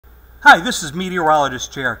Hi, this is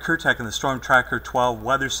meteorologist J.R. Kurtek in the Storm Tracker 12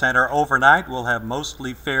 Weather Center. Overnight, we'll have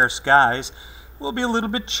mostly fair skies. It will be a little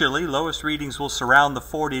bit chilly. Lowest readings will surround the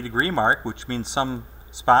 40-degree mark, which means some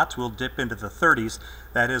spots will dip into the 30s.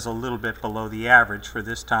 That is a little bit below the average for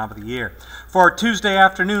this time of the year. For Tuesday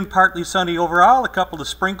afternoon, partly sunny overall, a couple of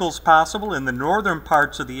sprinkles possible in the northern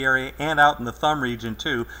parts of the area and out in the thumb region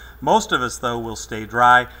too. Most of us, though, will stay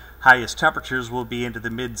dry. Highest temperatures will be into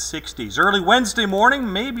the mid-60s. Early Wednesday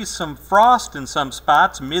morning, maybe some frost in some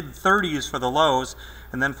spots, mid-30s for the lows.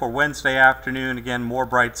 And then for Wednesday afternoon, again, more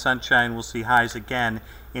bright sunshine. We'll see highs again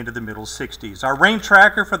into the middle 60s. Our rain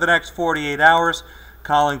tracker for the next 48 hours,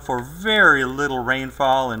 calling for very little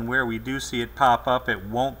rainfall, and where we do see it pop up, it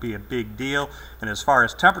won't be a big deal. And as far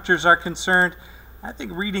as temperatures are concerned, I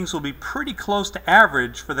think readings will be pretty close to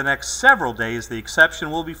average for the next several days. The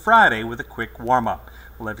exception will be Friday with a quick warm-up.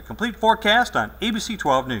 We'll have a complete forecast on ABC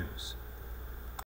 12 News.